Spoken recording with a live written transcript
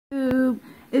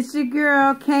It's your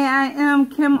girl, K.I.M,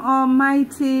 Kim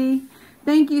Almighty.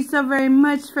 Thank you so very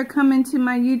much for coming to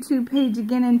my YouTube page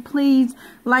again, and please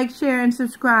like, share, and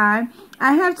subscribe.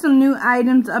 I have some new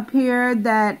items up here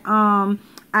that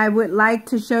I would like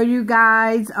to show you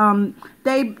guys.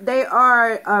 They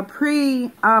are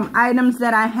items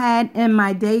that I had in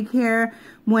my daycare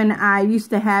when I used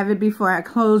to have it before I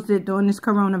closed it during this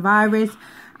coronavirus.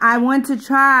 I want to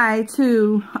try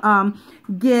to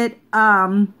get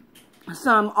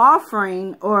some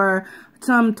offering or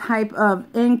some type of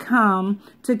income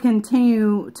to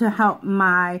continue to help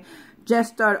my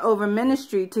Just Start Over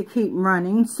ministry to keep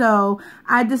running. So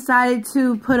I decided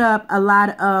to put up a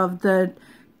lot of the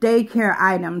daycare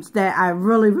items that I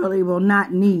really will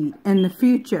not need in the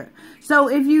future. So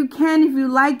if you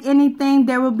like anything,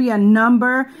 there will be a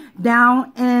number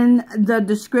down in the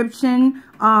description,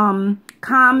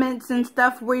 comments and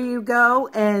stuff where you go,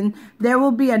 and there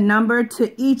will be a number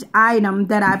to each item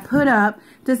that I put up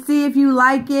to see if you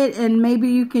like it, and maybe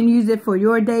you can use it for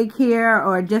your daycare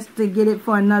or just to get it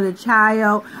for another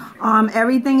child.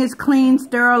 Everything is clean,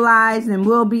 sterilized, and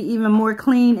will be even more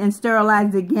clean and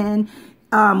sterilized again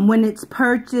when it's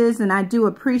purchased. And I do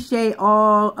appreciate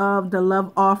all of the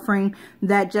love offering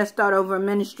that Just Start Over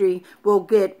Ministry will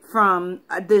get from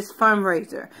this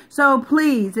fundraiser. So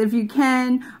please, if you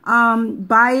can,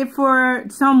 buy it for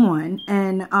someone,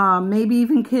 and maybe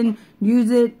even can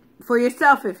use it for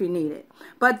yourself if you need it.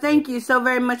 But thank you so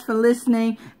very much for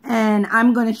listening, and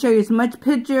I'm going to show you as much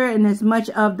picture and as much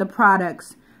of the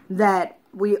products that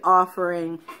we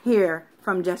offering here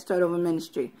from Just Start Over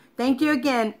Ministry. Thank you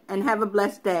again, and have a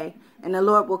blessed day. And the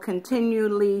Lord will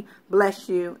continually bless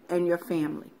you and your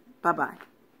family. Bye-bye.